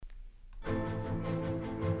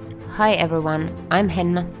Hi everyone, I'm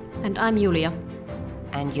Henna. And I'm Julia.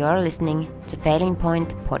 And you're listening to Failing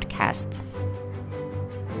Point podcast.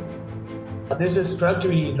 There's this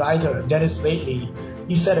productivity writer, Dennis Waitley.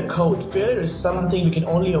 He said a quote, failure is something we can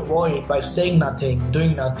only avoid by saying nothing,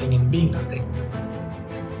 doing nothing, and being nothing.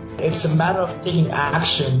 It's a matter of taking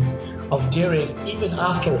action, of daring, even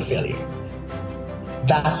after a failure.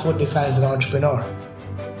 That's what defines an entrepreneur.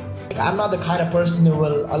 I'm not the kind of person who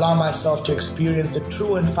will allow myself to experience the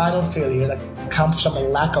true and final failure that comes from a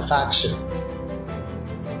lack of action.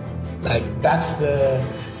 That's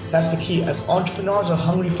the key. As entrepreneurs are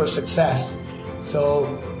hungry for success,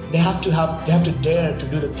 so they have to dare to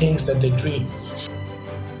do the things that they dream.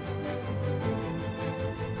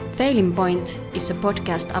 Failing Point is a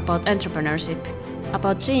podcast about entrepreneurship,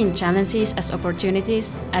 about seeing challenges as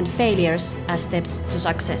opportunities and failures as steps to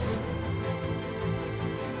success.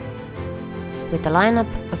 With a lineup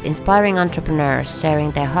of inspiring entrepreneurs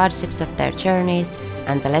sharing their hardships of their journeys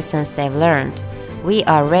and the lessons they've learned, we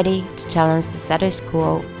are ready to challenge the status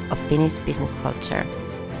quo of Finnish business culture.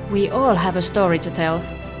 We all have a story to tell.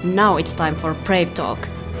 Now it's time for Brave Talk.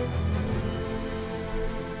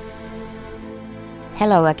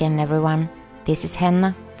 Hello again everyone, this is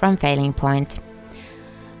Henna from Failing Point.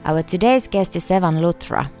 Our today's guest is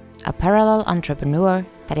Luthra, a parallel entrepreneur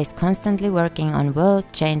that is constantly working on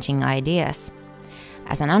world-changing ideas.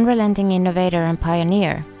 As an unrelenting innovator and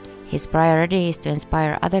pioneer, his priority is to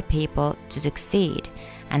inspire other people to succeed,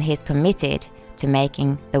 and he's committed to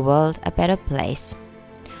making the world a better place.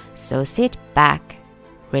 So sit back,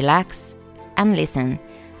 relax, and listen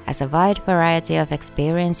as a wide variety of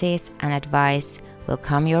experiences and advice will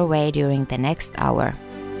come your way during the next hour.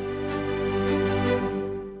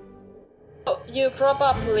 You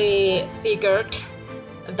probably figured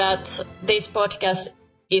that this podcast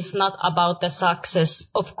is not about the success.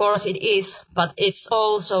 Of course it is, but it's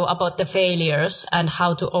also about the failures and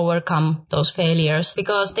how to overcome those failures.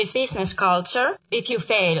 Because this business culture, if you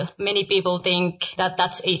fail, many people think that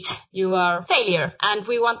that's it. You are a failure. And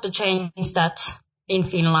we want to change that in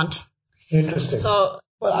Finland. Interesting.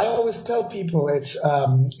 Well, I always tell people it's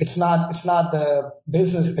not the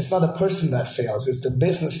business, it's not the person that fails, it's the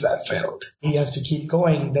business that failed. He has to keep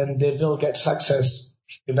going, then they will get success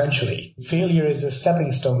eventually. Failure is a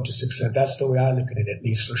stepping stone to success. That's the way I look at it, at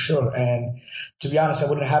least for sure. And to be honest, I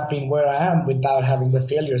wouldn't have been where I am without having the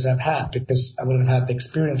failures I've had, because I wouldn't have the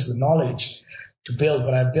experience and the knowledge to build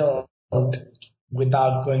what I built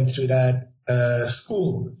without going through that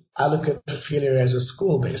school. I look at failure as a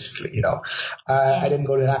school, basically, I didn't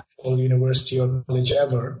go to an actual university or college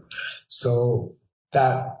ever. So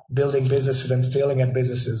that building businesses and failing at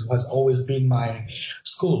businesses has always been my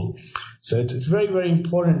school. So it's very, very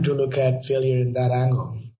important to look at failure in that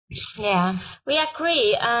angle. Yeah, we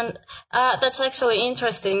agree. And that's actually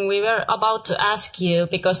interesting. We were about to ask you,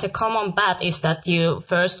 because the common path is that you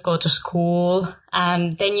first go to school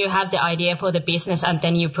and then you have the idea for the business and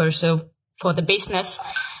then you pursue for the business.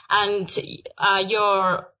 And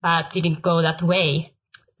your path didn't go that way.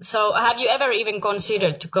 So have you ever even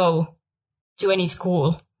considered to go to any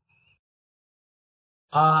school?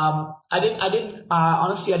 Honestly,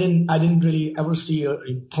 I didn't really ever see a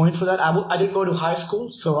point for that. I did go to high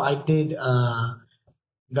school, so I did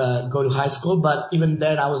go to high school, but even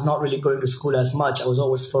then I was not really going to school as much. I was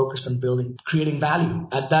always focused on creating value.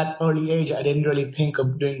 At that early age, I didn't really think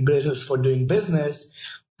of doing business for doing business.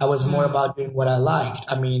 I was more about doing what I liked.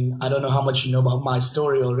 I mean, I don't know how much you know about my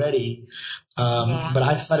story already, but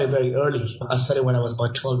I started very early. I started when I was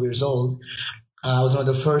about 12 years old. I was one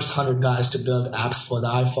of the first 100 guys to build apps for the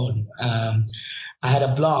iPhone. I had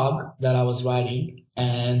a blog that I was writing,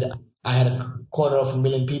 and I had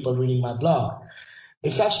 250,000 people reading my blog.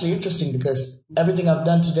 It's actually interesting because everything I've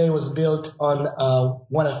done today was built on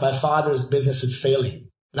one of my father's businesses failing.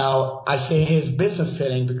 Now, I say his business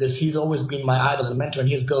failing because he's always been my idol and mentor, and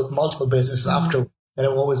he's built multiple businesses after that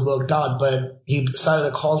have always worked out. But he started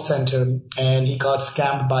a call center and he got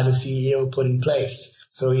scammed by the CEO put in place.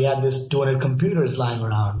 So he had this 200 computers lying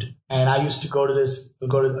around. And I used to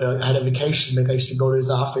I had a vacation, I used to go to his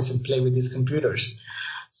office and play with these computers.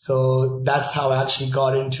 So that's how I actually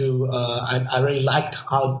got into, I really liked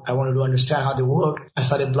how I wanted to understand how they work. I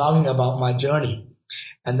started blogging about my journey.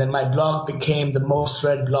 And then my blog became the most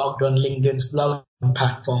read blog on LinkedIn's blog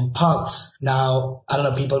platform, Pulse. Now, I don't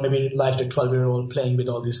know, people maybe liked a 12-year-old playing with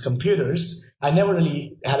all these computers. I never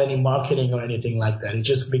really had any marketing or anything like that. It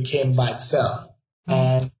just became by itself.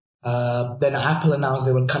 And then Apple announced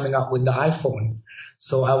they were coming up with the iPhone.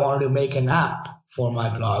 So I wanted to make an app for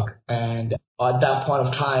my blog. And at that point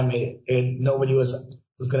of time, nobody was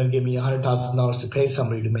was going to give me $100,000 to pay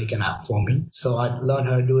somebody to make an app for me. So I learned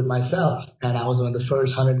how to do it myself. And I was one of the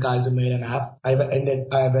first 100 guys who made an app. I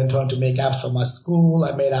went on to make apps for my school.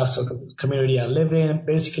 I made apps for the community I live in,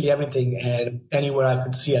 basically everything. And anywhere I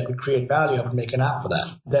could see I could create value, I would make an app for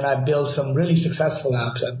that. Then I built some really successful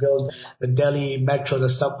apps. I built the Delhi Metro, the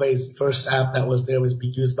subway's first app that was there, was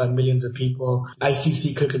being used by millions of people.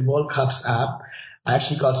 ICC Cricket World Cup's app. I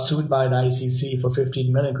actually got sued by the ICC for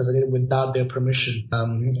 $15 million because I did it without their permission.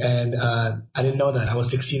 I didn't know that. I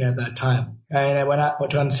was 16 at that time. And when I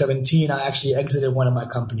turned 17, I actually exited one of my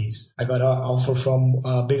companies. I got an offer from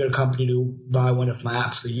a bigger company to buy one of my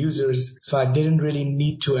apps for users. So I didn't really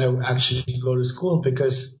need to actually go to school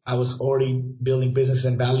because I was already building business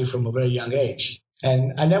and value from a very young age.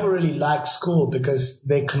 And I never really liked school because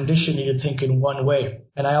they condition you to think in one way.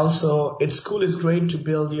 And school is great to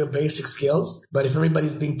build your basic skills, but if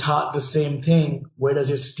everybody's being taught the same thing, where does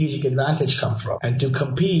your strategic advantage come from? And to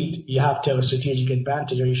compete, you have to have a strategic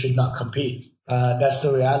advantage or you should not compete. That's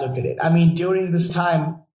the way I look at it. I mean, during this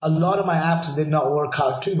time, a lot of my apps did not work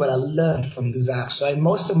out too, but I learned from those apps. So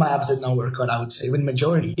most of my apps did not work out, I would say, even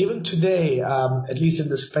majority. Even today, at least in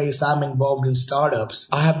the space I'm involved in startups,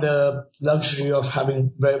 I have the luxury of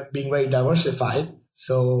being very diversified.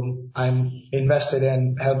 So I'm invested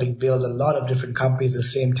in helping build a lot of different companies at the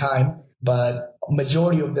same time, but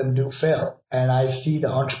majority of them do fail. And I see the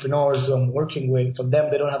entrepreneurs who I'm working with, for them,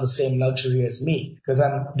 they don't have the same luxury as me because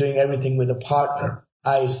I'm doing everything with a partner.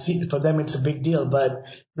 I see for them it's a big deal, but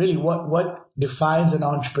really what defines an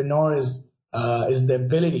entrepreneur is the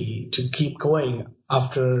ability to keep going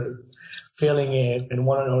after failing it and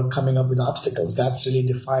or coming up with obstacles. That's really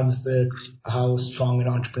defines how strong an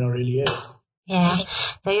entrepreneur really is. Yeah.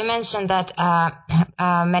 So you mentioned that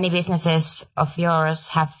many businesses of yours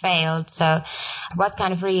have failed. So what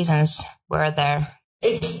kind of reasons were there?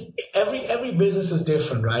 It's every business is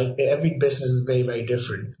different, right? Every business is very, very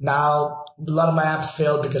different. Now, a lot of my apps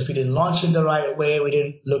failed because we didn't launch it the right way. We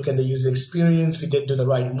didn't look at the user experience. We didn't do the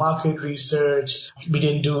right market research.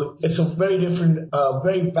 It's a very different,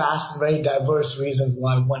 very vast, very diverse reasons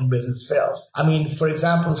why one business fails. I mean, for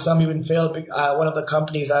example, some even failed. One of the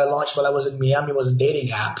companies I launched while I was in Miami was a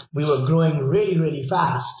dating app. We were growing really, really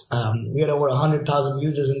fast. We had over 100,000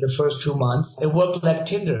 users in the first 2 months. It worked like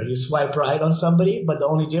Tinder. You swipe right on somebody, but the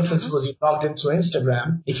only difference was you logged into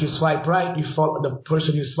Instagram. If you swipe right, you follow the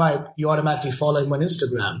person you swipe, you automatically follow him on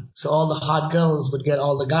Instagram. So all the hot girls would get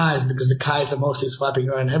all the guys because the guys are mostly swiping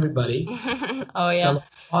around everybody. Oh, yeah.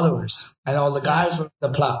 Followers. And all the guys were on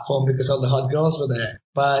the platform because all the hot girls were there.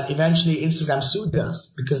 But eventually Instagram sued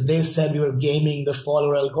us because they said we were gaming the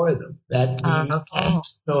follower algorithm.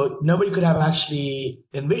 So nobody could have actually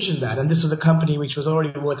envisioned that. And this was a company which was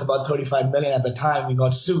already worth about 35 million at the time we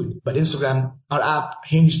got sued. But Instagram, our app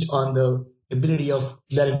hinged on the ability of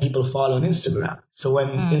letting people follow on Instagram. So when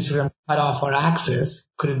Instagram cut off our access,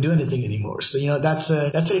 couldn't do anything anymore. So, that's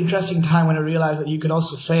an interesting time when I realized that you can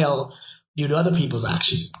also fail due to other people's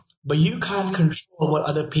action. But you can't control what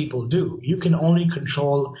other people do. You can only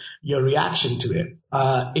control your reaction to it.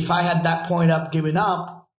 If I had that point given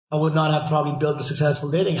up, I would not have probably built a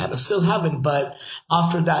successful dating app. I still haven't, but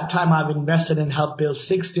after that time, I've invested and helped build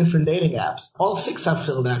 6 different dating apps. All 6 have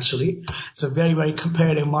failed, actually. It's a very, very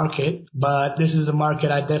competitive market, but this is a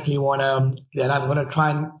market I definitely that I'm going to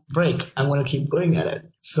try and break. I'm going to keep going at it.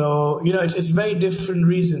 So, it's very different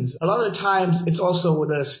reasons. A lot of the times, it's also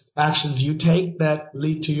the actions you take that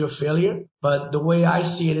lead to your failure. But the way I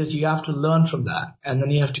see it is you have to learn from that and then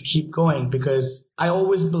you have to keep going, because I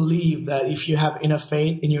always believe that if you have enough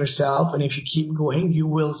faith in yourself and if you keep going, you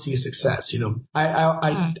will see success.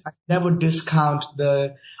 I never discount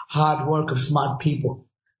the hard work of smart people.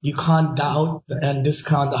 You can't doubt and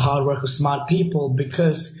discount the hard work of smart people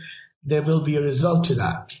because there will be a result to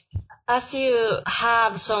that. As you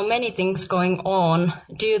have so many things going on,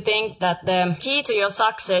 do you think that the key to your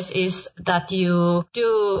success is that you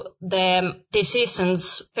do the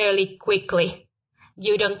decisions fairly quickly?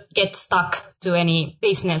 You don't get stuck to any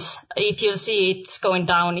business. If you see it's going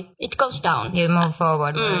down, it goes down. You move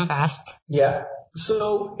forward very fast. Yeah.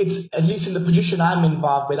 So it's, at least in the position I'm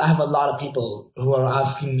involved with, I have a lot of people who are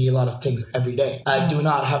asking me a lot of things every day. I do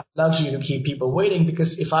not have the luxury to keep people waiting,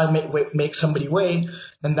 because if I make somebody wait,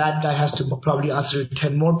 then that guy has to probably answer to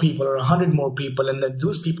 10 more people or 100 more people, and then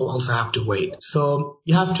those people also have to wait. So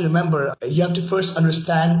you have to remember, you have to first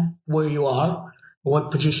understand where you are,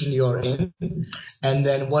 what position you're in, and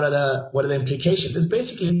then what are the implications. It's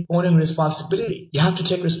basically owning responsibility. You have to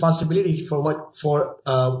take responsibility for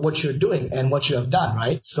what you're doing and what you have done,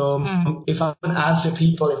 right? So if I don't answer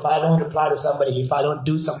people, if I don't reply to somebody, if I don't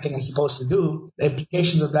do something I'm supposed to do, the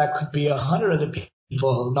implications of that could be 100 other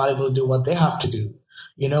people not able to do what they have to do.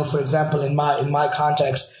 For example, in my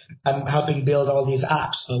context, I'm helping build all these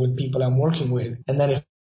apps with people I'm working with. And then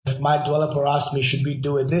if my developer asks me, should we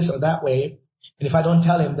do it this or that way? And if I don't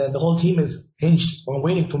tell him, then the whole team is hinged on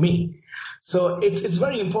waiting for me. So it's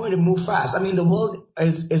very important to move fast. I mean, the world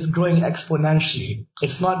is growing exponentially.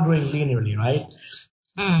 It's not growing linearly, right?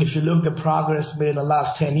 If you look, the progress made in the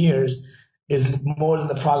last 10 years is more than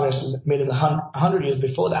the progress made in the 100 years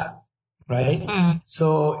before that, right?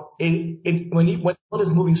 So when the world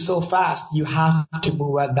is moving so fast, you have to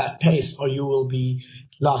move at that pace or you will be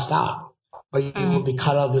lost out or you will be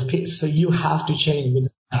cut off the pace. So you have to change with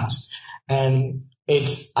the pace. And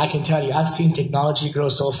I can tell you, I've seen technology grow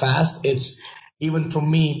so fast. It's even for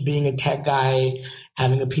me being a tech guy,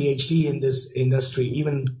 having a PhD in this industry,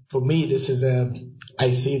 even for me,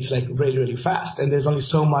 I see it's like really, really fast. And there's only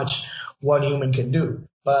so much one human can do.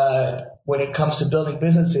 But when it comes to building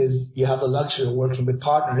businesses, you have the luxury of working with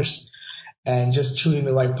partners, and just choosing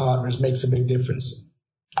the right partners makes a big difference.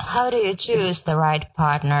 How do you choose the right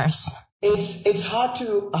partners? It's hard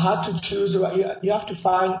to choose. You have to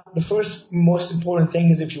find the first most important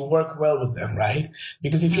thing is if you work well with them, right?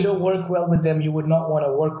 Because if you don't work well with them, you would not want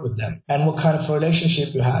to work with them. And what kind of a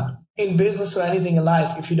relationship you have. In business or anything in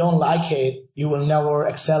life, if you don't like it, you will never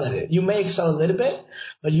excel at it. You may excel a little bit,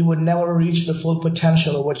 but you would never reach the full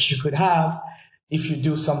potential of what you could have if you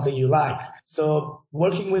do something you like. So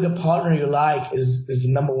working with a partner you like is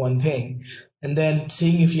the number one thing. And then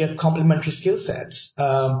seeing if you have complementary skill sets.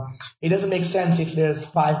 It doesn't make sense if there's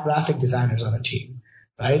 5 graphic designers on a team,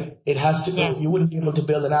 right? It has to. Yes. You wouldn't be able to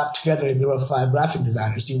build an app together if there were 5 graphic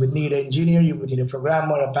designers. You would need an engineer, you would need a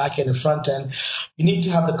programmer, a back end, a front end. You need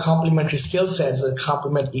to have the complementary skill sets that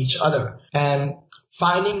complement each other. And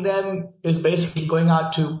finding them is basically going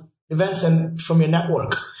out to events and from your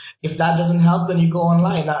network. If that doesn't help, then you go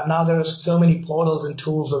online. Now there are so many portals and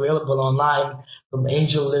tools available online, from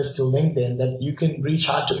AngelList to LinkedIn, that you can reach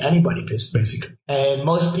out to anybody, basically. And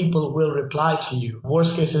most people will reply to you.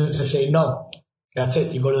 Worst case is to say no. That's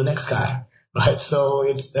it. You go to the next guy, right? So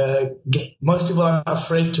most people are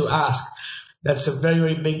afraid to ask. That's a very,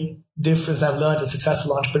 very big difference I've learned as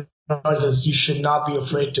successful entrepreneurs is you should not be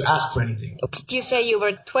afraid to ask for anything. Did you say you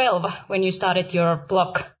were 12 when you started your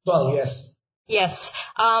blog? 12, yes. Yes.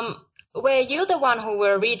 Were you the one who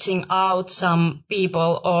were reaching out some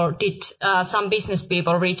people, or did some business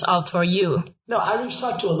people reach out for you? No, I reached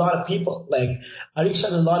out to a lot of people.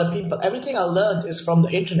 Everything I learned is from the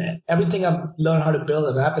internet. Everything I've learned how to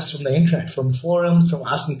build an app is from the internet, from forums, from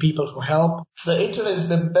asking people for help. The internet is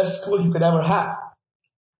the best school you could ever have,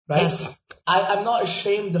 right? Yes. I'm not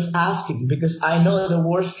ashamed of asking, because I know the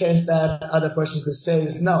worst case that other person could say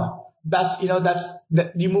is no.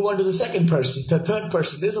 You move on to the second person, the third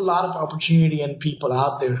person. There's a lot of opportunity and people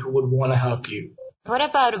out there who would want to help you.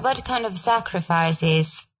 What kind of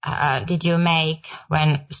sacrifices did you make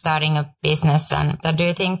when starting a business? And do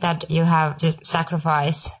you think that you have to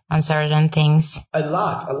sacrifice on certain things? A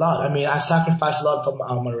lot. I mean, I sacrificed a lot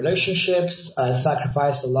from my relationships. I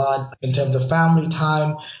sacrificed a lot in terms of family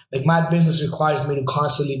time. Like, my business requires me to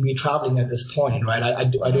constantly be traveling at this point, right? I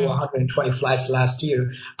do 120 flights last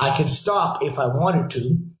year. I can stop if I wanted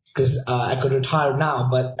to, because I could retire now.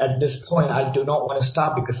 But at this point, I do not want to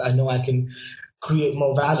stop, because I know I can create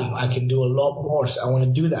more value. I can do a lot more. So I want to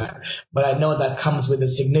do that. But I know that comes with a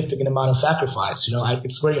significant amount of sacrifice.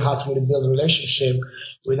 It's very hard for me to build a relationship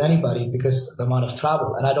with anybody because of the amount of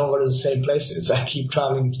travel. And I don't go to the same places. I keep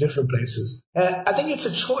traveling to different places. I think it's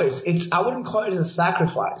a choice. I wouldn't call it a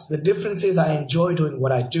sacrifice. The difference is I enjoy doing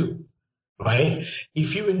what I do. Right?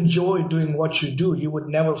 If you enjoy doing what you do, you would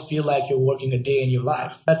never feel like you're working a day in your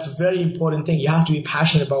life. That's a very important thing. You have to be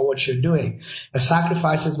passionate about what you're doing. The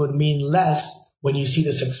sacrifices would mean less when you see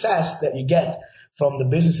the success that you get from the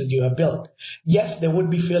businesses you have built. Yes, there would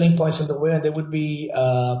be failing points in the way, and there would be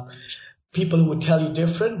people who would tell you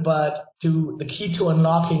different, but the key to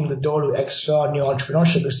unlocking the door to extraordinary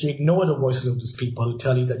entrepreneurship is to ignore the voices of those people who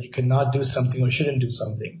tell you that you cannot do something or shouldn't do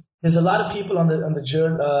something. There's a lot of people on the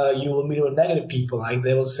journey. You will meet with negative people. Like,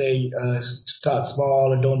 they will say, start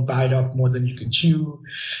small, or don't bite off more than you can chew.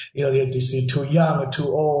 They say too young or too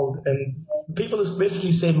old. And people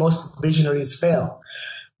basically say most visionaries fail.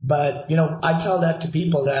 But, I tell that to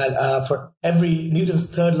people that for every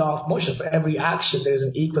Newton's third law of motion, for every action, there's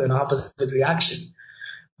an equal and opposite reaction.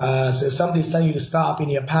 So if somebody's telling you to stop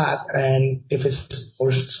in your path,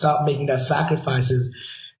 or stop making that sacrifices,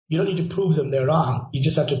 you don't need to prove them they're wrong. You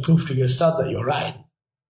just have to prove to yourself that you're right.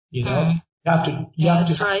 You have to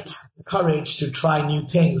courage to try new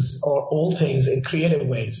things or old things in creative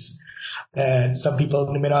ways. And some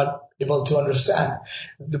people may not able to understand.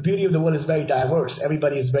 The beauty of the world is very diverse.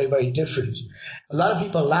 Everybody is very, very different. A lot of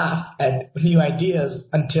people laugh at new ideas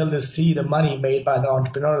until they see the money made by the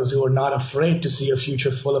entrepreneurs who are not afraid to see a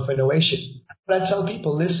future full of innovation. But I tell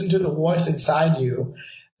people, listen to the voice inside you.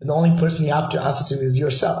 And the only person you have to answer to is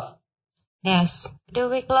yourself. Yes. Do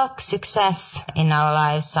we clock success in our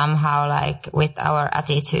lives somehow, like with our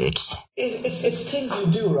attitudes? It's things you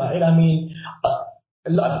do, right? I mean, a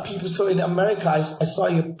lot of people. So in America, I saw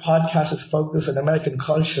your podcast is focused on American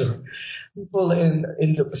culture. People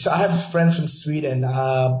so I have friends from Sweden.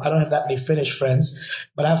 I don't have that many Finnish friends,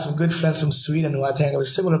 but I have some good friends from Sweden who I think have a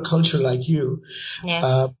similar culture like you.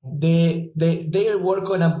 Yes. They work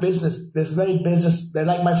on a business. There's very business. They're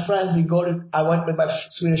like my friends. I went with my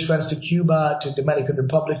Swedish friends to Cuba, to Dominican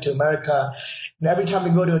Republic, to America. And every time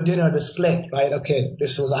we go to a dinner, they split, right? Okay,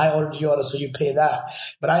 I ordered, you order, so you pay that.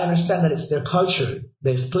 But I understand that it's their culture.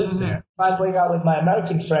 They split there. If I'm going out with my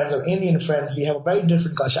American friends or Indian friends, we have a very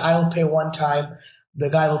different culture. I will pay one time, the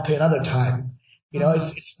guy will pay another time.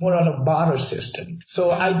 It's more on a barter system. So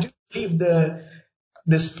I do believe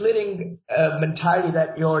the splitting mentality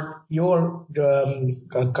that your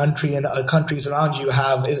country and countries around you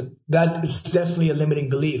have is definitely a limiting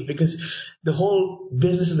belief, because the whole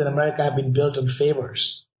businesses in America have been built on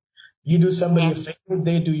favors. You do somebody a favor,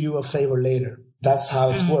 they do you a favor later. That's how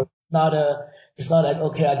it's worked. It's not like,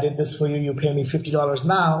 okay, I did this for you, you pay me $50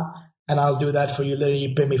 now, and I'll do that for you later,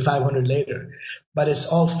 you pay me $500 later. But it's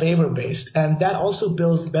all favor-based. And that also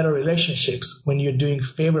builds better relationships when you're doing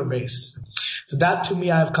favor-based. So that, to me,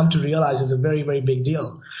 I've come to realize is a very, very big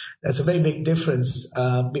deal. That's a very big difference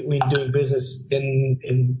between doing business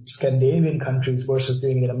in Scandinavian countries versus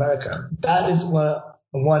doing it in America. That is one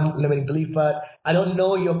limiting belief, but I don't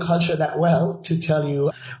know your culture that well to tell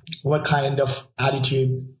you what kind of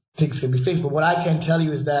attitude things can be fixed. But what I can tell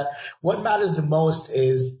you is that what matters the most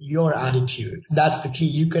is your attitude. That's the key.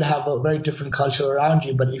 You could have a very different culture around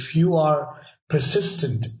you, but if you are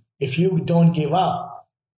persistent, if you don't give up,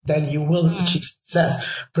 then you will achieve success.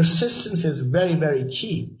 Persistence is very, very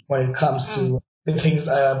key when it comes to the things,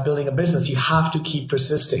 building a business. You have to keep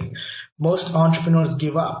persisting. Most entrepreneurs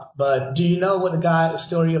give up, but do you know what the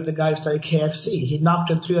story of the guy who started KFC? He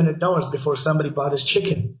knocked on $300 before somebody bought his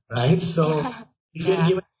chicken, right? So if you had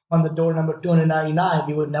given on the door number 299,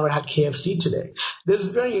 we would never have KFC today. There's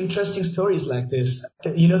very interesting stories like this.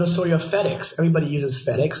 You know the story of FedEx. Everybody uses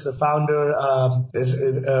FedEx. The founder of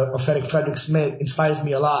FedEx, Frederick Smith, inspires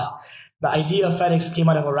me a lot. The idea of FedEx came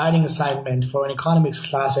out of a writing assignment for an economics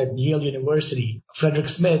class at Yale University. Frederick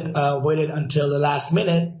Smith waited until the last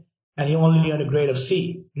minute, and he only earned a grade of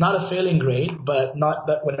C. Not a failing grade, but not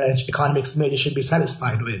that when an economics major should be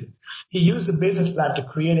satisfied with. He used the business plan to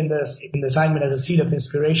create in the assignment as a seed of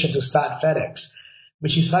inspiration to start FedEx,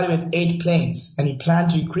 which he started with 8 planes, and he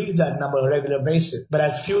planned to increase that number on a regular basis. But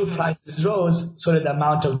as fuel prices rose, so did the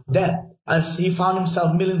amount of debt. As he found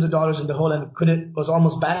himself millions of dollars in the hole and was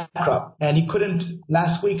almost bankrupt, and he couldn't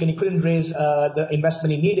raise the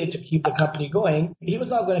investment he needed to keep the company going, he was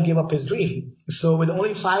not going to give up his dream. So with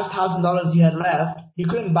only $5,000 he had left, he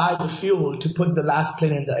couldn't buy the fuel to put the last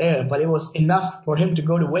plane in the air, but it was enough for him to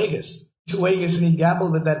go to Vegas, and he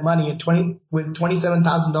gambled with that money, and with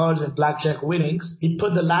 $27,000 in blackjack winnings, he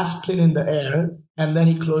put the last plane in the air, and then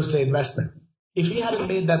he closed the investment. If he hadn't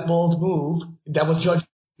made that bold move, that was George.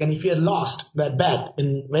 And if he had lost that bet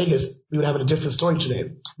in Vegas, we would have a different story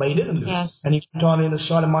today. But he didn't lose. Yes. And he went on in a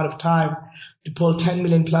short amount of time to pull 10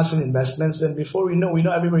 million plus in investments. And before we know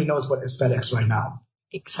everybody knows what is FedEx right now.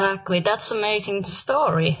 Exactly. That's amazing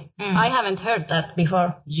story. I haven't heard that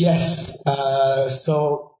before. Yes.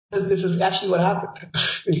 So this is actually what happened.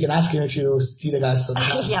 You can ask him if you see the guys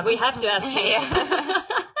sometime. Yeah, we have to ask him.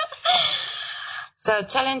 So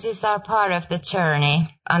challenges are part of the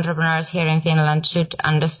journey. Entrepreneurs here in Finland should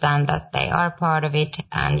understand that they are part of it,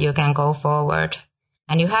 and you can go forward.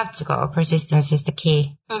 And you have to go. Persistence is the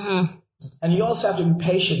key. Mm-hmm. And you also have to be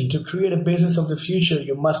patient. To create a business of the future,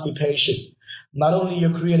 you must be patient. Not only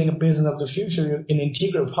you're creating a business of the future, you're an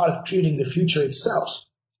integral part of creating the future itself,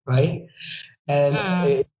 right?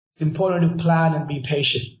 And it's important to plan and be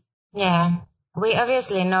patient. Yeah. We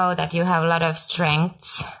obviously know that you have a lot of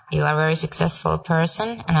strengths. You are a very successful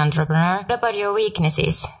person, an entrepreneur. What about your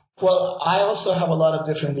weaknesses? Well, I also have a lot of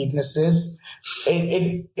different weaknesses.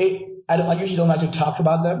 I usually don't like to talk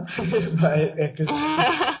about them, but because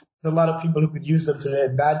there's a lot of people who could use them to their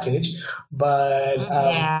advantage. But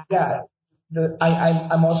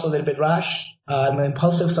I'm also a little bit rash. I'm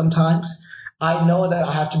impulsive sometimes. I know that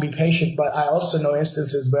I have to be patient, but I also know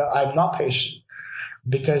instances where I'm not patient.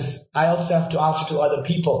 because I also have to answer to other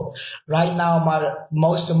people. Right now,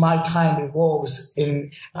 most of my time revolves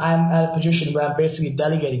I'm at a position where I'm basically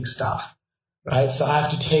delegating stuff. Right? So I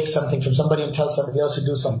have to take something from somebody and tell somebody else to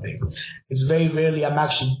do something. It's very rarely I'm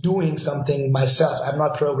actually doing something myself. I'm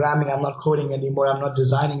not programming. I'm not coding anymore. I'm not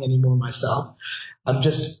designing anymore myself. I'm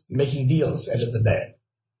just making deals at the end of the day.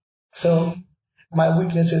 So my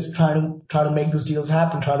weakness is trying to make those deals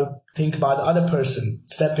happen, try to think about the other person,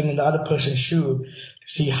 stepping in the other person's shoe to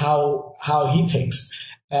see how he thinks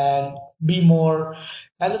and be more.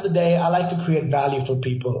 End of the day, I like to create value for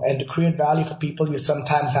people, and to create value for people, you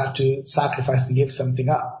sometimes have to sacrifice and give something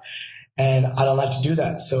up. And I don't like to do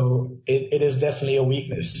that. So it is definitely a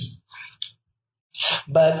weakness,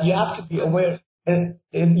 but you have to be aware, and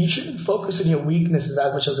you shouldn't focus on your weaknesses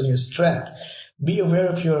as much as on your strength. Be aware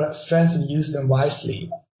of your strengths and use them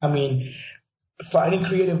wisely. I mean, finding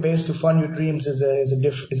creative ways to fund your dreams is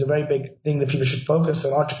a very big thing that people should focus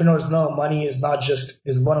on. Entrepreneurs know money is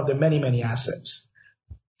one of their many, many assets.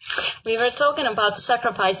 We were talking about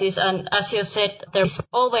sacrifices, and as you said, there's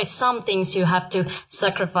always some things you have to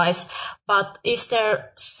sacrifice, but is there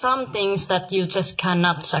some things that you just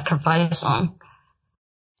cannot sacrifice on?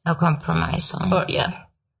 Or compromise on? Or, yeah.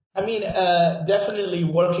 I mean, definitely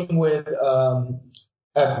working with people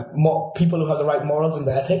who have the right morals and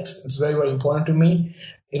the ethics. It's very, very important to me.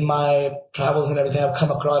 In my travels and everything, I've come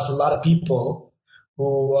across a lot of people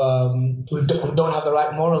who don't have the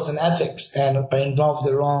right morals and ethics and are involved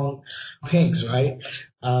in the wrong things, right?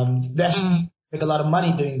 They make a lot of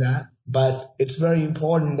money doing that, but it's very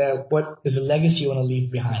important that what is the legacy you want to leave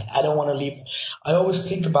behind. I don't want to leave. I always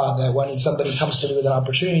think about that when somebody comes to me with an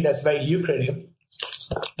opportunity that's very lucrative,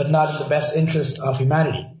 but not in the best interest of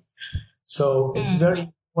humanity. So it's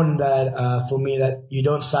very important that for me that you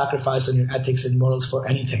don't sacrifice on your ethics and morals for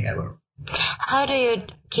anything ever. How do you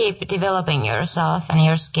keep developing yourself and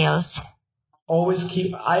your skills?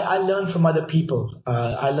 I learn from other people.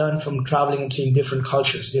 I learn from traveling and seeing different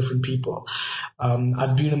cultures, different people.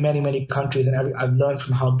 I've been in many, many countries, and I've learned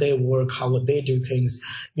from how they work, how they do things.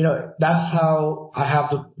 You know, that's how I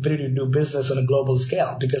have the ability to do business on a global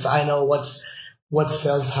scale, because I know what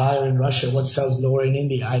sells higher in Russia, what sells lower in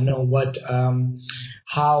India. I know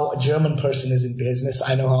how a German person is in business.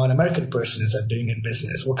 I know how an American person is doing in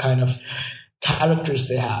business, what kind of characters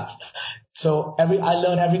they have. So I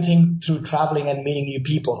learn everything through traveling and meeting new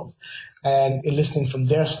people and listening from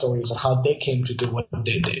their stories and how they came to do what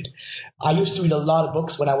they did. I used to read a lot of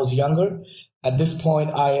books when I was younger. At this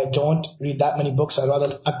point, I don't read that many books.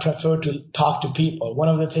 I prefer to talk to people. One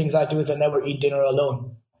of the things I do is I never eat dinner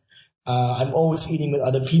alone. I'm always eating with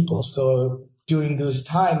other people. So during this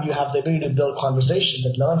time, you have the ability to build conversations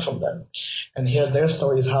and learn from them and hear their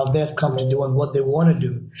stories, how they've come to do and what they want to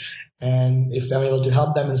do. And if I'm able to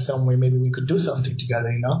help them in some way, maybe we could do something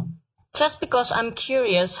together, you know? Just because I'm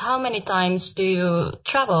curious, how many times do you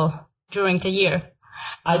travel during the year?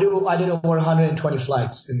 I did over 120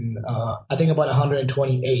 flights I think about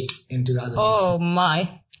 128 in 2018. Oh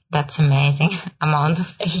my. That's amazing amount of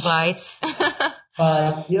flights.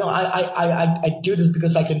 You know, I do this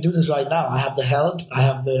because I can do this right now. I have the health, I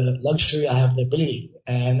have the luxury, I have the ability,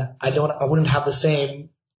 and I wouldn't have the same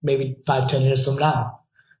maybe 5-10 years from now.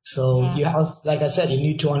 So you have, like I said, you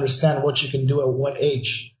need to understand what you can do at what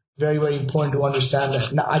age. Very, very important to understand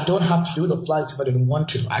that. Now, I don't have to do the flights if I didn't want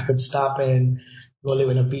to. I could stop and go live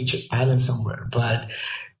in a beach island somewhere. But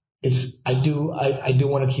I do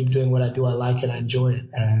want to keep doing what I do. I like it. I enjoy it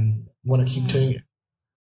and want to keep doing it.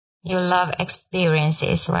 You love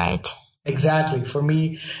experiences, right? Exactly. For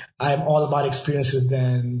me, I'm all about experiences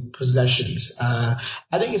than possessions. I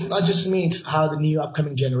think it's not just me, it's how the new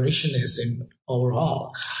upcoming generation is in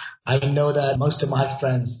overall. I know that most of my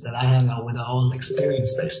friends that I hang out with are all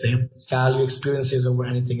experience-based. They value experiences over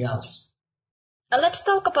anything else. Let's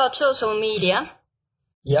talk about social media.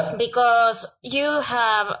 Yep. Because you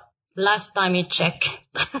have, last time you checked,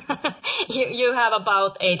 you have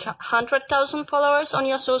about 800,000 followers on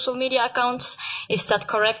your social media accounts. Is that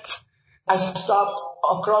correct? I stopped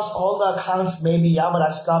across all the accounts, maybe, but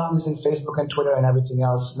I stopped using Facebook and Twitter and everything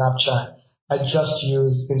else, Snapchat. I just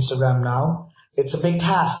use Instagram now. It's a big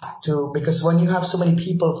task because when you have so many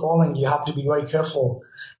people following, you have to be very careful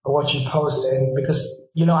of what you post. And because,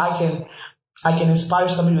 you know, I can inspire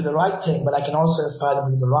somebody with the right thing, but I can also inspire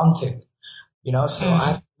them with the wrong thing, you know, so I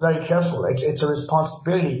have to be very careful. It's a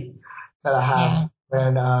responsibility that I have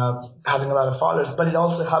when having a lot of followers, but it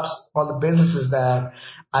also helps all the businesses that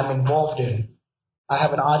I'm involved in. I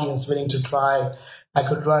have an audience willing to try. I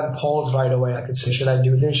could run polls right away. I could say, should I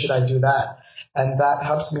do this? Should I do that? And that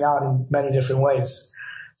helps me out in many different ways.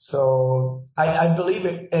 So I believe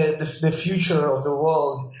the future of the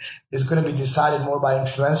world is going to be decided more by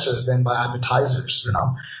influencers than by advertisers.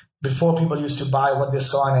 Before people used to buy what they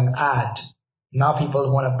saw in an ad. Now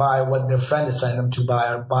people want to buy what their friend is telling them to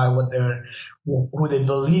buy, or buy what who they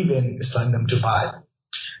believe in is telling them to buy.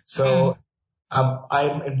 So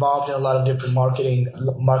I'm involved in a lot of different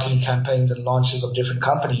marketing campaigns and launches of different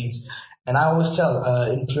companies. And I always tell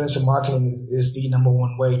influencer marketing is the number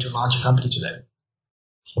one way to launch a company today.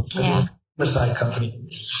 Yeah. A side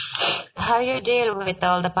company. How you deal with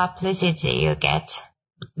all the publicity you get?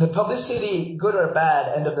 The publicity, good or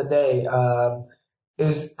bad, end of the day,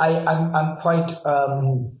 is I'm quite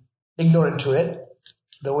ignorant to it.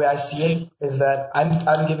 The way I see it is that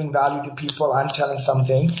I'm giving value to people. I'm telling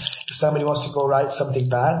something. If somebody wants to go write something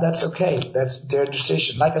bad, that's okay. That's their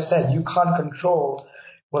decision. Like I said, you can't control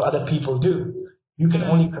what other people do. You can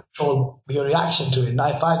only control your reaction to it. Now,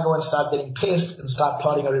 if I go and start getting pissed and start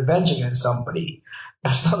plotting a revenge against somebody,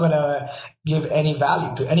 that's not going to give any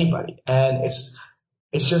value to anybody. And it's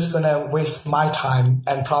just going to waste my time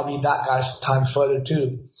and probably that guy's time further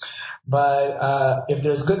too. But if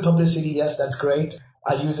there's good publicity, yes, that's great.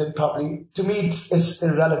 I use it properly. To me, it's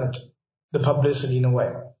irrelevant, the publicity in a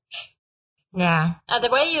way. Yeah. The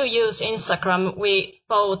way you use Instagram, we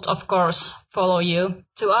both, of course, follow you.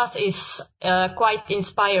 To us, is quite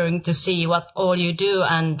inspiring to see what all you do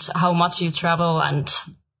and how much you travel. And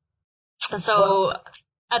so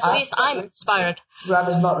at least I'm inspired. Instagram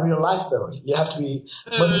is not real life, though. You have to be,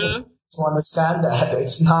 most people understand that.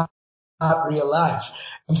 It's not real life.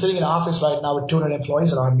 I'm sitting in an office right now with 200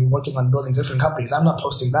 employees around me working on building different companies. I'm not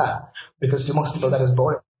posting that because to most people that is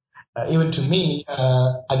boring. Even to me,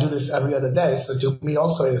 I do this every other day, so to me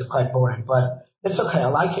also it is quite boring. But it's okay. I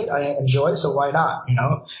like it. I enjoy it, so why not?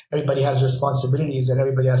 Everybody has responsibilities and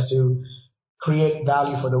everybody has to create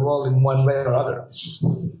value for the world in one way or other.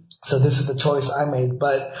 So this is the choice I made.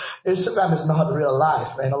 But Instagram is not real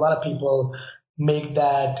life, and a lot of people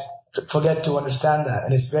forget to understand that,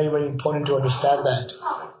 and it's very, very important to understand that.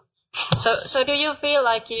 So do you feel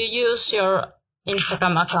like you use your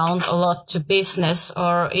Instagram account a lot to business,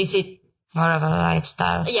 or is it more of a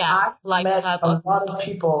lifestyle? Yeah, I've met a lot of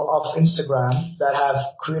people off Instagram that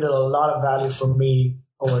have created a lot of value for me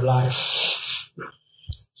over life.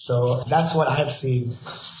 So that's what I have seen.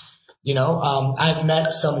 I've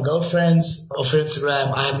met some girlfriends of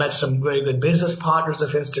Instagram. I have met some very good business partners of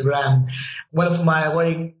Instagram. One of my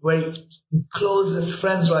very, very closest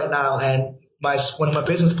friends right now, and one of my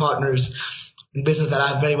business partners in business that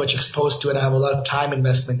I'm very much exposed to and I have a lot of time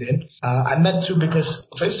investment in. I met through because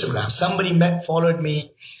of Instagram. Somebody followed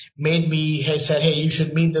me, said, hey, you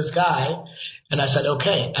should meet this guy. And I said,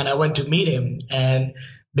 okay. And I went to meet him. And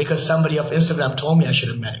because somebody off Instagram told me I should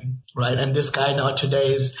have met him, right? And this guy now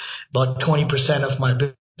today is about 20% of my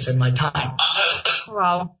business and my time.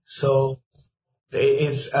 Wow. So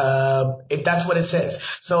that's what it says.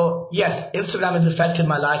 So yes, Instagram has affected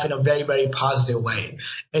my life in a very, very positive way,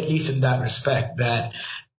 at least in that respect, that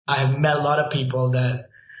I have met a lot of people that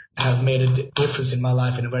have made a difference in my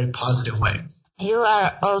life in a very positive way. You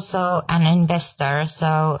are also an investor,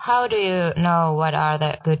 so how do you know what are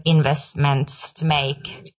the good investments to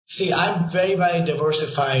make? See, I'm very, very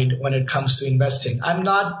diversified when it comes to investing. I'm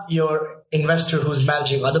not your investor who's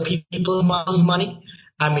managing other people's money.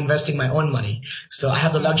 I'm investing my own money. So I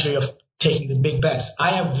have the luxury of taking the big bets.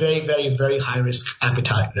 I have very, very, very high risk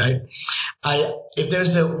appetite, right? If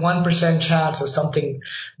there's a 1% chance of something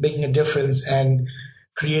making a difference and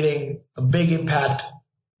creating a big impact,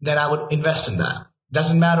 then I would invest in that.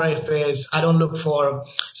 Doesn't matter I don't look for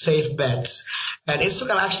safe bets. And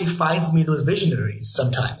Instagram actually finds me those visionaries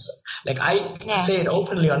sometimes. Like I say it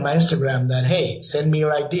openly on my Instagram that, hey, send me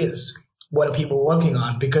your ideas. What are people working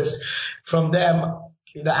on? Because from them,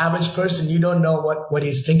 the average person, you don't know what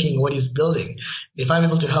he's thinking, what he's building. If I'm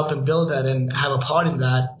able to help him build that and have a part in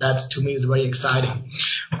that, that's to me is very exciting.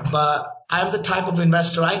 But I'm the type of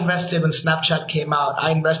investor, I invested when Snapchat came out.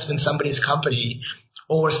 I invested in somebody's company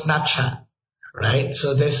over Snapchat, right?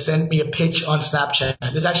 So they sent me a pitch on Snapchat.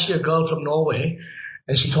 There's actually a girl from Norway,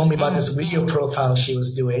 and she told me about this video profile she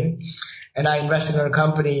was doing. And I invested in her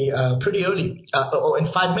company pretty early, in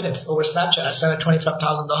 5 minutes over Snapchat. I sent her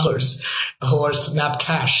 $25,000 over Snap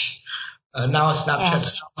Cash. Now Snapchat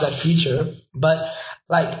stopped that feature. But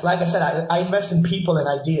like I said, I invest in people and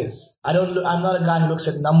ideas. I'm not a guy who looks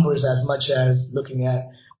at numbers as much as looking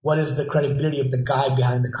at what is the credibility of the guy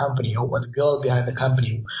behind the company or the girl behind the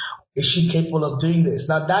company. Is she capable of doing this?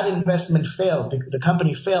 Now that investment failed. The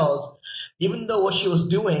company failed even though what she was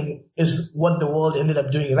doing is what the world ended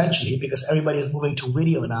up doing eventually, because everybody is moving to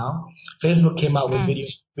video now. Facebook came out with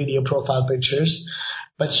video profile pictures,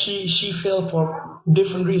 but she failed for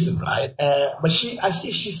different reasons, right? But I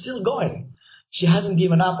see she's still going. She hasn't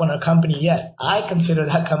given up on her company yet. I consider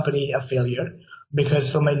that company a failure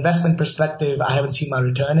because from an investment perspective, I haven't seen my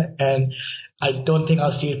return, and I don't think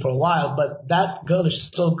I'll see it for a while. But that girl is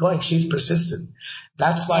still going. She's persistent.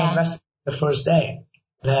 That's why I invested the first day.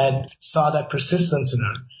 That saw that persistence in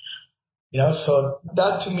her. So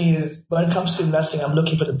that to me is, when it comes to investing, I'm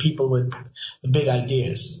looking for the people with the big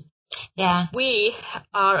ideas. Yeah. We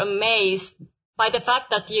are amazed by the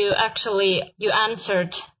fact that you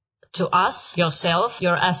answered to us yourself,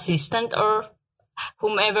 your assistant or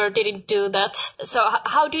whomever didn't do that. So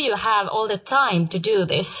how do you have all the time to do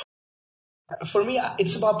this? For me,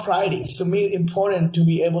 it's about priorities. To me, it's important to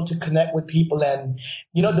be able to connect with people. And,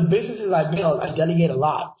 the businesses I build, I delegate a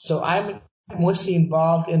lot. So I'm mostly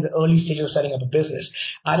involved in the early stage of setting up a business.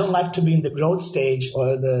 I don't like to be in the growth stage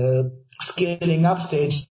or the scaling up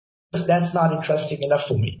stage. That's not interesting enough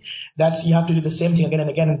for me. You have to do the same thing again and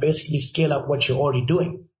again and basically scale up what you're already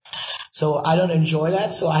doing. So I don't enjoy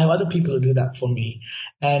that. So I have other people who do that for me.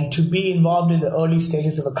 And to be involved in the early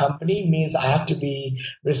stages of a company means I have to be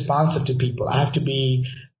responsive to people. I have to be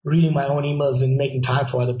reading my own emails and making time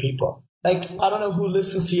for other people. Like, I don't know who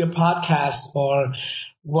listens to your podcast or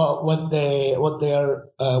what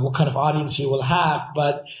kind of audience you will have.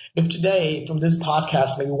 But if today from this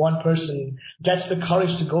podcast, maybe one person gets the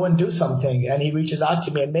courage to go and do something and he reaches out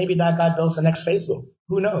to me and maybe that guy builds the next Facebook,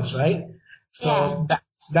 who knows, right? So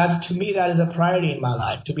that's to me, that is a priority in my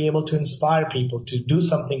life, to be able to inspire people to do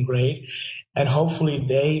something great. And hopefully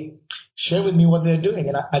they share with me what they're doing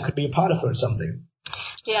and I could be a part of it or something.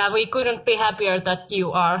 Yeah, we couldn't be happier that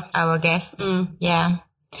you are our guest. Yeah,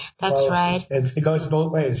 that's right. It goes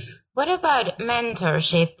both ways. What about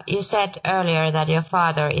mentorship? You said earlier that your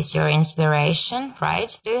father is your inspiration,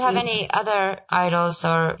 right? Do you have any other idols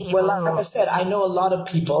or people? Well, like I said, I know a lot of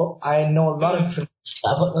people. I know a lot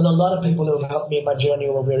of people who have helped me in my journey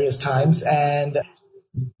over various times, and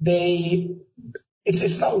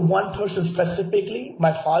it's not one person specifically.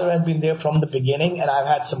 My father has been there from the beginning, and I've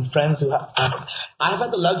had some friends I've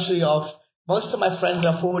had the luxury of, most of my friends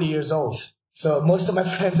are 40 years old. So most of my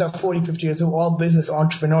friends are 40, 50 years old, all business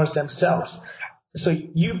entrepreneurs themselves. So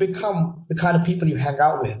you become the kind of people you hang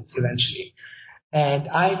out with eventually. And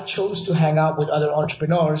I chose to hang out with other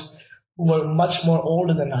entrepreneurs who were much more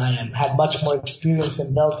older than I am, had much more experience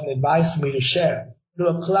and wealth and advice for me to share. To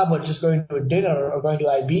a club or just going to a dinner or going to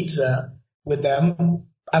Ibiza with them,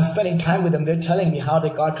 I'm spending time with them. They're telling me how they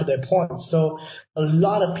got to their point. So a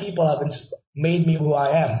lot of people have made me who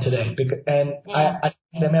I am today, I thank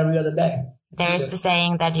them every other day. There is the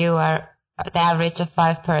saying that you are the average of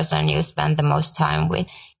 5 person you spend the most time with.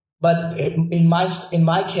 But in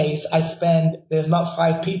my case, there's not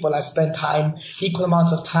 5 people. I spend equal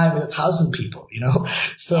amounts of time with 1,000 people,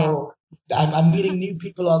 So I'm meeting new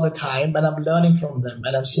people all the time and I'm learning from them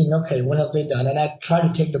and I'm seeing, okay, what have they done? And I try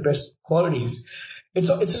to take the best qualities. It's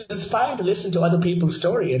inspiring to listen to other people's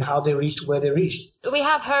story and how they reached where they reached. We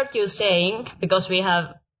have heard you saying, because we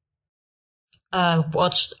have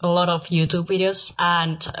watched a lot of YouTube videos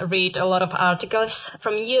and read a lot of articles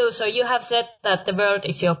from you. So you have said that the world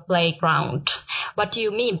is your playground. What do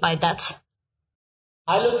you mean by that?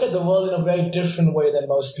 I look at the world in a very different way than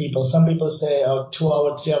most people. Some people say a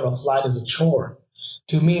 2-hour, 3-hour flight is a chore.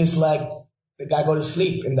 To me, it's like I go to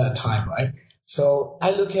sleep in that time, right? So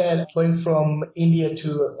I look at going from India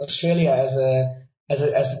to Australia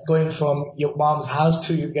as going from your mom's house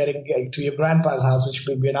to getting to your grandpa's house, which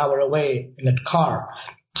would be an hour away in a car.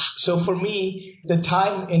 So for me, the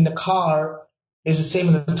time in the car is the same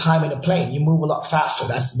as the time in a plane. You move a lot faster.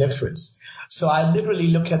 That's the difference. So I literally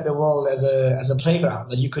look at the world as a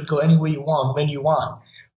playground that you could go anywhere you want, when you want.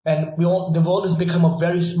 And the world has become a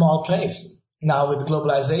very small place now with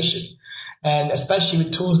globalization. And especially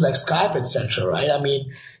with tools like Skype, etc., right? I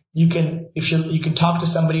mean, you can talk to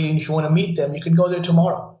somebody, and if you want to meet them, you can go there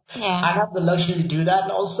tomorrow. Yeah. I have the luxury to do that.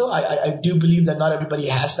 And also I do believe that not everybody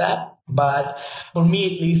has that. But for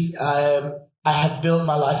me, at least, I have built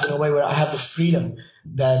my life in a way where I have the freedom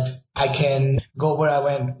that I can go where I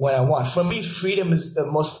went when I want. For me, freedom is the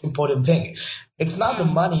most important thing. It's not the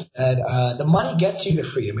money the money gets you the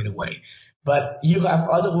freedom in a way, but you have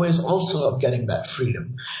other ways also of getting that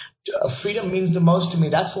freedom. Freedom means the most to me.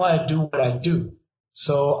 That's why I do what I do.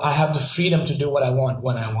 So I have the freedom to do what I want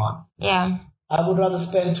when I want. Yeah. I would rather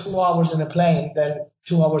spend 2 hours in a plane than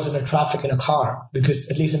 2 hours in a traffic in a car, because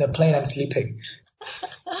at least in a plane I'm sleeping.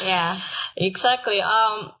 Yeah. Exactly.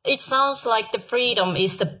 It sounds like the freedom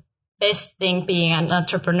is the best thing being an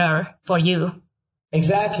entrepreneur for you?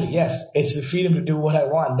 Exactly. Yes. It's the freedom to do what I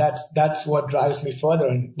want. That's what drives me further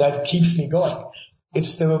and that keeps me going.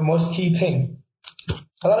 It's the most key thing.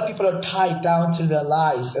 A lot of people are tied down to their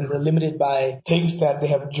lives and they're limited by things that they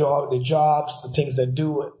have the jobs, the things they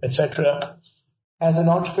do, etc. As an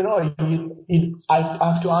entrepreneur, I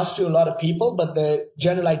have to answer to a lot of people, but the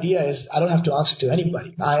general idea is I don't have to answer to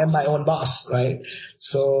anybody. I am my own boss, right?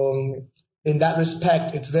 So in that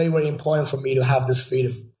respect, it's very, very important for me to have this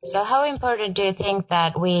freedom. So how important do you think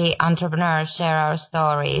that we entrepreneurs share our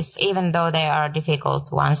stories, even though they are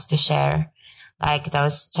difficult ones to share, like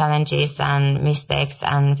those challenges and mistakes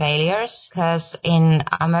and failures? Because in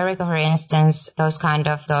America, for instance, those kind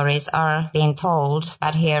of stories are being told,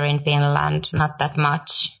 but here in Finland, not that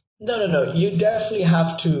much. No. You definitely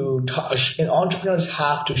have to and entrepreneurs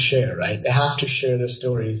have to share, right? They have to share their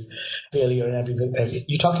stories, failure and everything.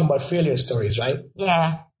 You're talking about failure stories, right?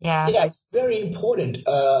 Yeah. Yeah, it's very important.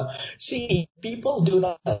 See, people do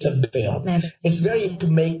not fail. It's very important to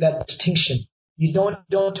make that distinction. You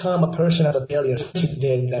don't term a person as a failure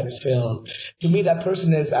that failed. To me, that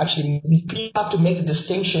person is actually, you have to make the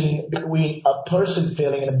distinction between a person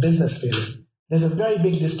failing and a business failing. There's a very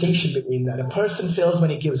big distinction between that. A person fails when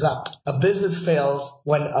he gives up. A business fails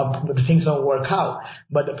when things don't work out.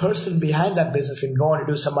 But the person behind that business can go on to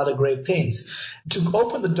do some other great things. To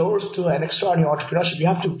open the doors to an extraordinary entrepreneurship, you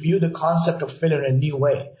have to view the concept of failure in a new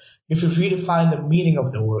way. If you redefine the meaning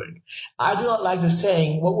of the word. I do not like the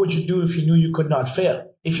saying, what would you do if you knew you could not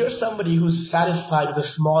fail? If you're somebody who's satisfied with a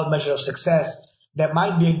small measure of success, that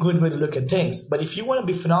might be a good way to look at things. But if you want to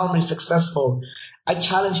be phenomenally successful, I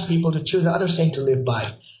challenge people to choose another saying to live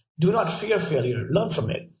by. Do not fear failure. Learn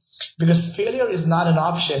from it. Because failure is not an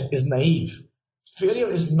option, is naive.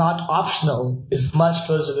 Failure is not optional, is much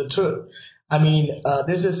closer to the truth. I mean,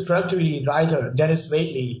 there's this productivity writer, Dennis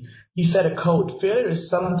Waitley. He said a quote, failure is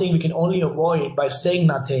something we can only avoid by saying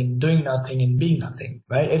nothing, doing nothing, and being nothing,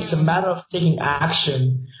 right? It's a matter of taking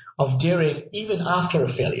action, of daring, even after a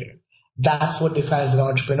failure. That's what defines an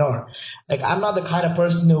entrepreneur. Like, I'm not the kind of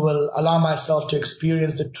person who will allow myself to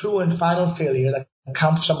experience the true and final failure that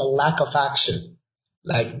comes from a lack of action.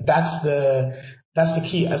 Like, that's the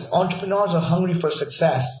key. As entrepreneurs are hungry for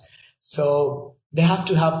success, so they have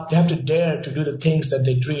to dare to do the things that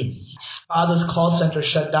they dream. Father's call center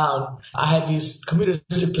shut down. I had these computers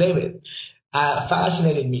to play with.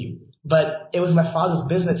 Fascinated me. But it was my father's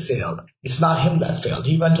business sale. It's not him that failed.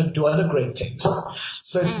 He went to do other great things.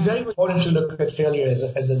 So it's very important to look at failure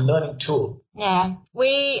as a learning tool. Yeah.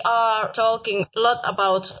 We are talking a lot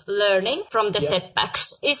about learning from the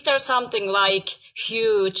setbacks. Is there something like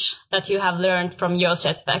huge that you have learned from your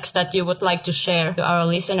setbacks that you would like to share to our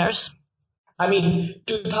listeners? I mean,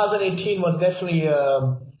 2018 was definitely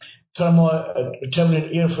a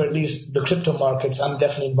turbulent year for at least the crypto markets. I'm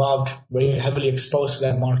definitely involved, very heavily exposed to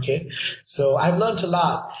that market. So I've learned a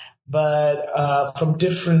lot, but from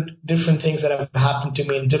different things that have happened to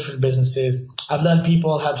me in different businesses. I've learned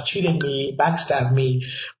people have cheated me, backstabbed me.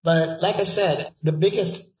 But like I said, the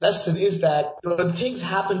biggest lesson is that when things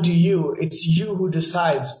happen to you, it's you who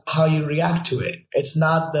decides how you react to it. It's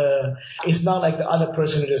not like the other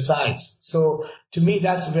person who decides. So to me,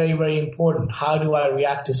 that's very, very important. How do I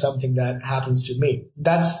react to something that happens to me?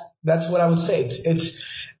 That's what I would say. It's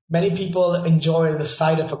many people enjoy the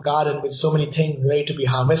sight of a garden with so many things ready to be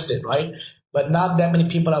harvested, right? But not that many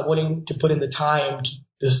people are willing to put in the time,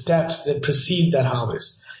 the steps that precede that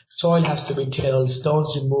harvest. Soil has to be tilled,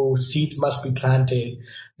 stones removed, seeds must be planted.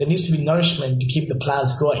 There needs to be nourishment to keep the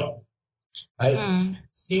plants growing, right?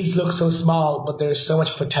 Seeds look so small, but there is so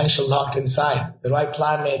much potential locked inside. The right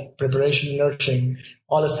climate, preparation, nurturing,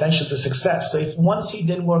 all essential to success. So if one seed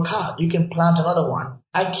didn't work out, you can plant another one.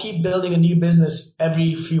 I keep building a new business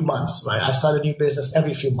every few months, right? I start a new business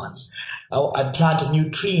every few months. I plant a new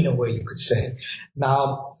tree in a way, you could say.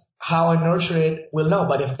 Now, how I nurture it, we'll know.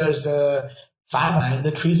 But if there's a famine,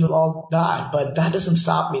 the trees will all die. But that doesn't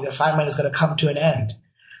stop me. The famine is going to come to an end.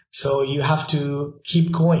 So you have to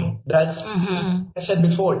keep going. That's, I said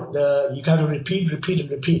before, you got to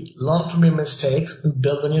repeat. Learn from your mistakes and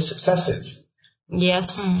build on your successes.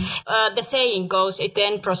 Yes. The saying goes,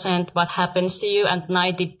 10% what happens to you and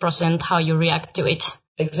 90% how you react to it.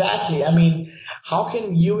 Exactly. I mean, how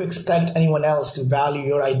can you expect anyone else to value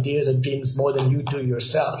your ideas and dreams more than you do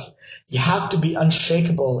yourself? You have to be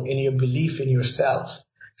unshakable in your belief in yourself.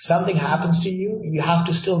 Something happens to you, you have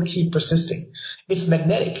to still keep persisting. it's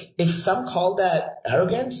magnetic. If some call that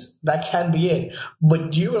arrogance, that can be it.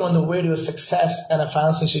 But you are on the way to a success and a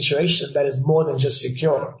financial situation that is more than just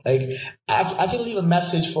secure. Like, I can leave a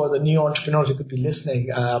message for the new entrepreneurs who could be listening.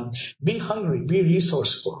 Be hungry, be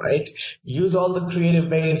resourceful, right? Use all the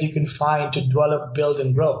creative ways you can find to develop, build,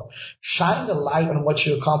 and grow. Shine the light on what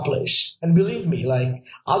you accomplish. And believe me, like,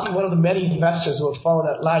 I'll be one of the many investors who will follow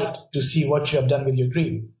that light to see what you have done with your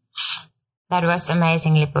dream. That was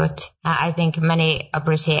amazingly put. I think many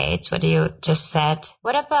appreciate what you just said.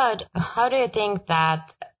 What about, how do you think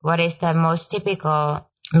that, what is the most typical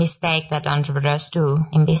mistake that entrepreneurs do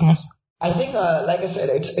in business? I think, like I said,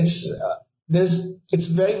 it's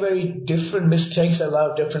very, very different mistakes that a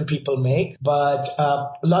lot of different people make. But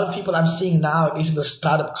a lot of people I'm seeing now, at least in the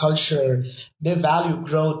startup culture, they value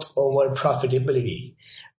growth over profitability.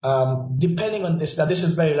 Depending on this, now this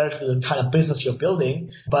is very relative to the kind of business you're building,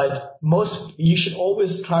 but you should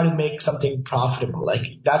always try to make something profitable. Like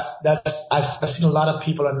I've seen a lot of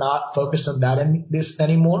people are not focused on this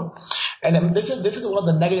anymore. And this is one of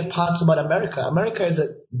the negative parts about America. America is a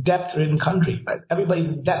debt-ridden country, right?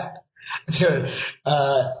 Everybody's in debt.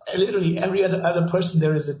 Literally every other person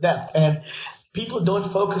there is in debt. And people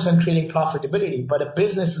don't focus on creating profitability, but a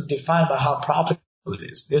business is defined by how profitable it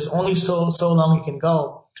is. There's only so long you can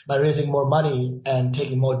go by raising more money and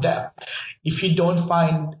taking more debt. If you don't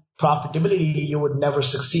find profitability, you would never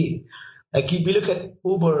succeed. Like, we look at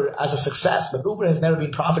Uber as a success, but Uber has never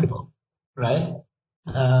been profitable, right?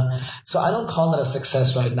 So I don't call that a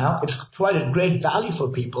success right now. It's provided great value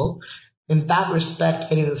for people. In that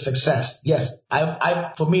respect, it is a success. Yes,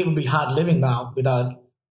 for me, it would be hard living now without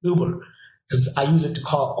Uber, because I use it to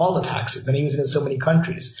call all the taxis, and I use it in so many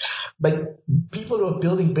countries. But people who are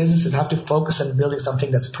building businesses have to focus on building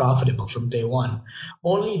something that's profitable from day one.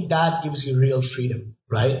 Only that gives you real freedom,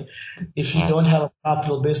 right? If you don't have a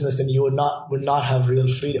profitable business, then you would not have real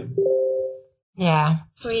freedom. Yeah.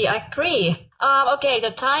 We agree. Okay,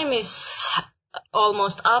 the time is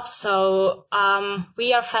almost up, so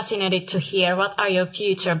we are fascinated to hear what are your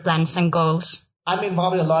future plans and goals. I'm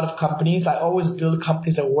involved in a lot of companies. I always build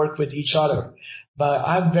companies that work with each other. But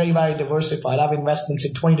I'm very, very diversified. I have investments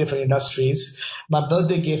in 20 different industries. My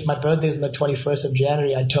birthday is on the 21st of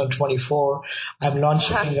January. I turned 24. I'm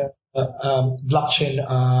launching a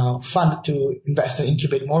blockchain fund to invest and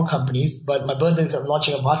incubate more companies. But my birthday is I'm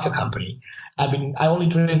launching a vodka company. I only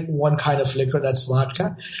drink one kind of liquor, that's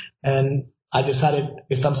vodka. And I decided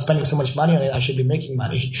if I'm spending so much money on it, I should be making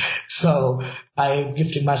money. So I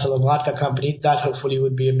gifted myself a vodka company. That hopefully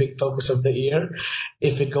would be a big focus of the year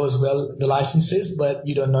if it goes well, the licenses, but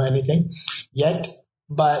you don't know anything yet.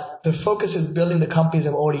 But the focus is building the companies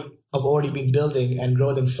I've already been building and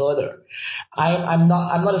grow them further. I'm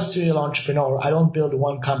not a serial entrepreneur. I don't build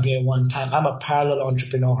one company at one time. I'm a parallel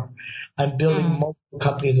entrepreneur. I'm building multiple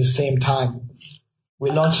companies at the same time.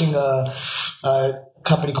 We're launching a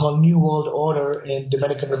company called New World Order in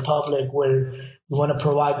Dominican Republic, where we want to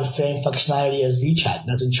provide the same functionality as WeChat,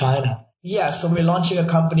 that's in China. Yeah, so we're launching a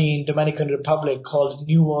company in Dominican Republic called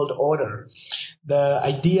New World Order. The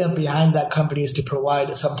idea behind that company is to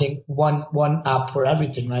provide something, one app for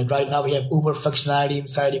everything, right? Right now we have Uber functionality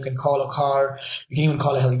inside. You can call a car. You can even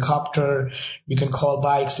call a helicopter. You can call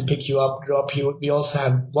bikes to pick you up, drop you. We also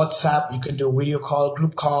have WhatsApp. You can do video call,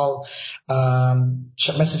 group call,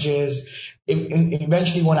 messages.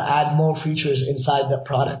 Eventually want to add more features inside the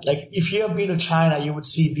product. Like, if you have been to China, you would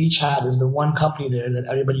see WeChat is the one company there that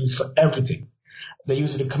everybody uses for everything. They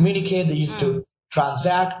use it to communicate. They use it to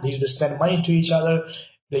transact. They use it to send money to each other.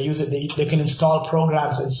 They use it. They can install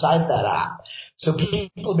programs inside that app. So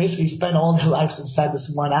people basically spend all their lives inside this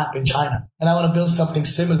one app in China. And I want to build something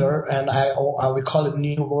similar, and we call it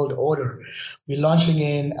New World Order. We're launching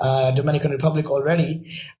in Dominican Republic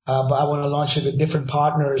already, but I want to launch it with different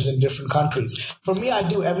partners in different countries. For me, I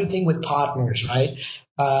do everything with partners, right?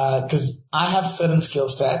 Because I have certain skill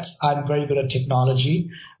sets. I'm very good at technology,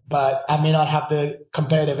 but I may not have the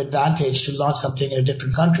competitive advantage to launch something in a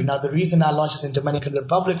different country. Now, the reason I launched this in Dominican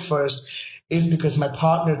Republic first is because my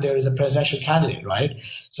partner there is a presidential candidate, right?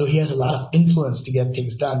 So he has a lot of influence to get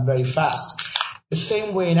things done very fast. The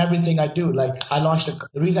same way in everything I do. Like, the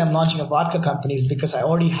reason I'm launching a vodka company is because I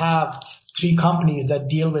already have 3 companies that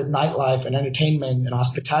deal with nightlife and entertainment and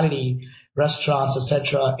hospitality, restaurants,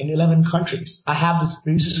 etc. in 11 countries. I have these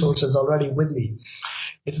resources already with me.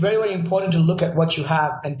 It's very, very important to look at what you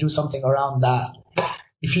have and do something around that.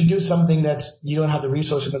 If you do something that's you don't have the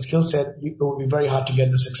resources and skill set, it will be very hard to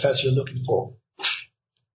get the success you're looking for.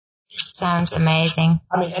 Sounds amazing.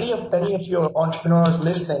 I mean, any of your entrepreneurs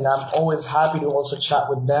listening, I'm always happy to also chat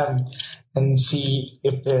with them and see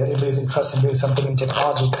if anybody's interested in doing something in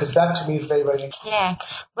technology, because that to me is very, very interesting. Yeah.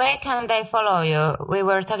 Where can they follow you? We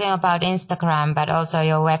were talking about Instagram, but also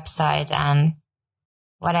your website and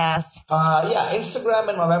what else? Instagram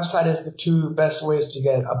and my website is the two best ways to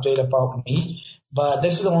get update about me. But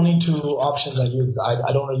this is the only two options I use.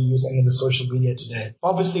 I don't really use any of the social media today.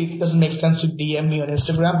 Obviously, it doesn't make sense to DM me on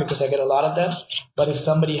Instagram because I get a lot of them. But if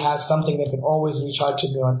somebody has something, they can always reach out to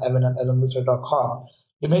me on evan@evanluthra.com.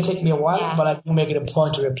 It may take me a while, but I do make it a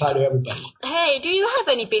point to reply to everybody. Hey, do you have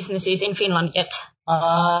any businesses in Finland yet?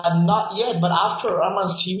 Not yet, but after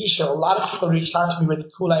Raman's TV show, a lot of people reached out to me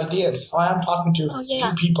with cool ideas. So I am talking to a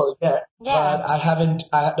few people yet, but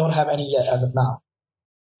I don't have any yet as of now.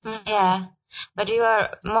 Yeah, but you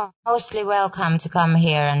are mostly welcome to come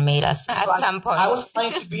here and meet us at some point. I was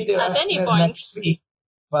planning to be there At as any soon as point. next week,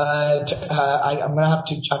 but I'm gonna have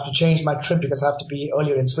to change my trip because I have to be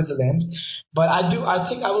earlier in Switzerland. But I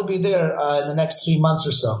think I will be there in the next 3 months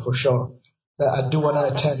or so for sure. I do want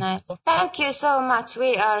to attend. Nice. Thank you so much.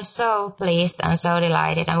 We are so pleased and so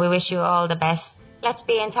delighted, and we wish you all the best. Let's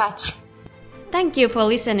be in touch. Thank you for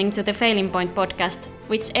listening to the Failing Point podcast,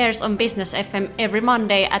 which airs on Business FM every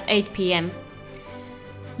Monday at 8 p.m.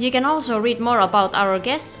 You can also read more about our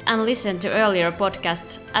guests and listen to earlier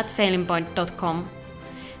podcasts at failingpoint.com.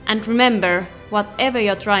 And remember, whatever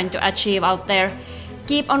you're trying to achieve out there,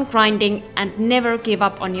 keep on grinding and never give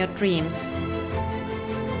up on your dreams.